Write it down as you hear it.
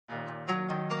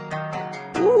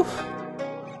Ooh.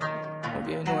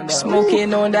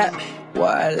 Smoking on that,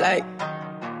 what I like.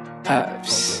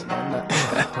 Paps.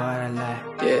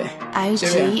 Yeah.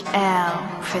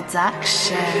 IGL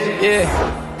Production.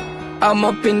 Yeah. I'm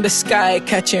up in the sky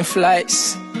catching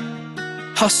flights.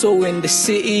 Hustle in the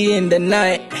city in the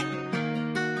night.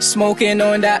 Smoking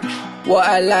on that, what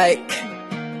I like.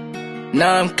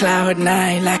 Now I'm cloud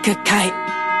nine like a kite.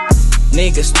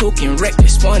 Niggas talking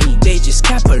reckless funny, they just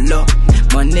cap a lot.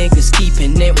 My niggas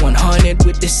keeping it 100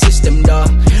 with the system, dawg.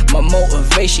 My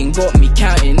motivation got me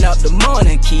counting up the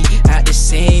monarchy. At the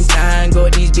same time,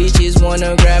 got these bitches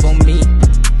wanna grab on me.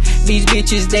 These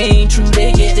bitches, they ain't true,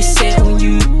 they get the set on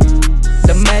you.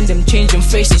 The man, them changing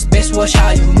faces, best watch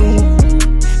how you move.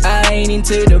 I ain't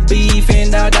into the beef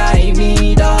and that ain't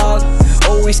me, dawg.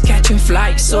 Always catching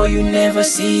flights, so you never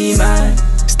see mine.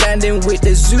 Standing with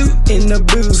the zoo in the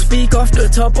booth. Speak off the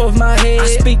top of my head, I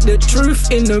speak the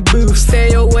truth in the booth.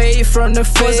 Stay away from the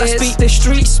feds, I speak the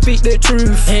streets, speak the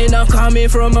truth. And I'm coming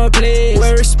from a place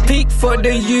where it's peak for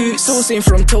the youth. Sourcing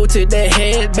from toe to the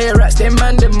head, bare rats, them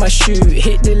man them my shoe.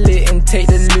 Hit the lit and take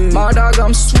the loot. My dog,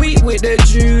 I'm sweet with the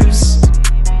juice.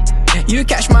 You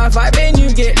catch my vibe and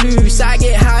you get loose. I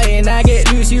get high and I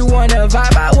get loose. You wanna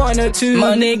vibe, I wanna too.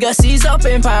 My nigga sees up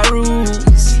in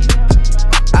Paris.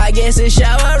 I guess a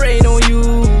shower rain on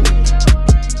you.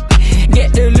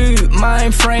 Get the loot,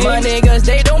 mind frame. My niggas,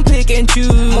 they don't pick and choose.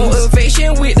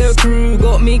 Motivation with the crew,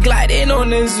 got me gliding on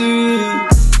the zoo.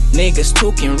 Niggas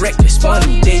talking reckless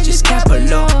funny, they just cap a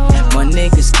lot. My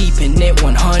niggas keeping it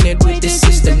 100 with the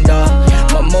system, dawg.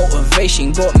 My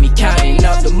motivation got me counting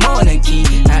up the monarchy.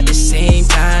 At the same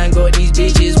time, got these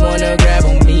bitches wanna grab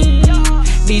on me.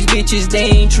 These bitches, they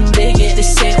ain't true, they get the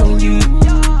set on you.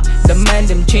 The man,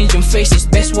 them changing faces,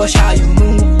 best watch how you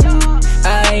move.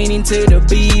 I ain't into the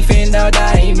beef and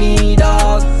that ain't me,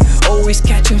 dawg. Always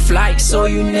catching flights, so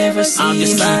you never see I'm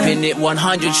just mine. keeping it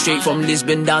 100 straight from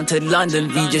Lisbon down to London.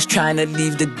 We just trying to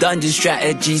leave the dungeon.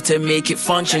 Strategies to make it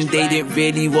function. They didn't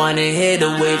really wanna hear the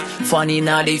wave. Funny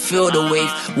now they feel the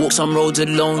wave. Walk some roads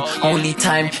alone, only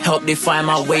time help they find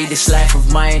my way. This life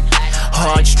of mine,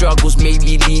 hard struggles made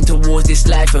me lean towards this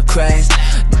life of Christ.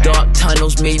 Dark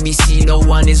tunnels made me see no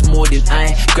one is more than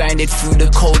I. Grinded through the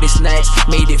coldest nights,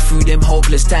 made it through them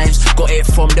hopeless times. Got it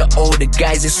from the older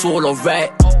guys, it's all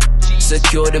alright.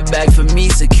 Secure the bag for me,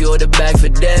 secure the bag for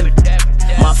them.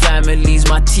 My family's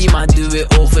my team, I do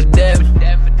it all for them.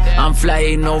 I'm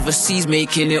flying overseas,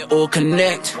 making it all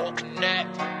connect.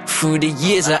 Through the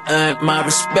years I earned my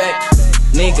respect.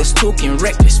 Niggas talking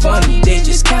reckless funny, they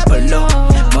just cap a lot.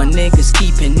 My niggas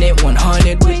keeping it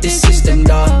 100 with the system,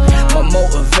 dawg. My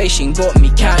motivation got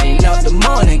me counting up the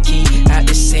monarchy. At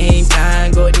the same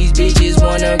time, got these bitches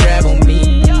wanna grab on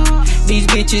me. These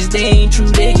bitches, they ain't true,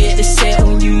 they get the set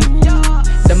on you.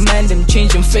 The man, them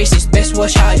changing faces, best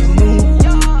watch how you move.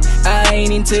 I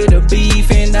ain't into the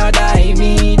beef and that ain't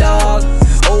me, dawg.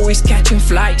 Always catching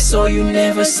flights, so you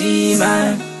never see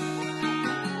mine.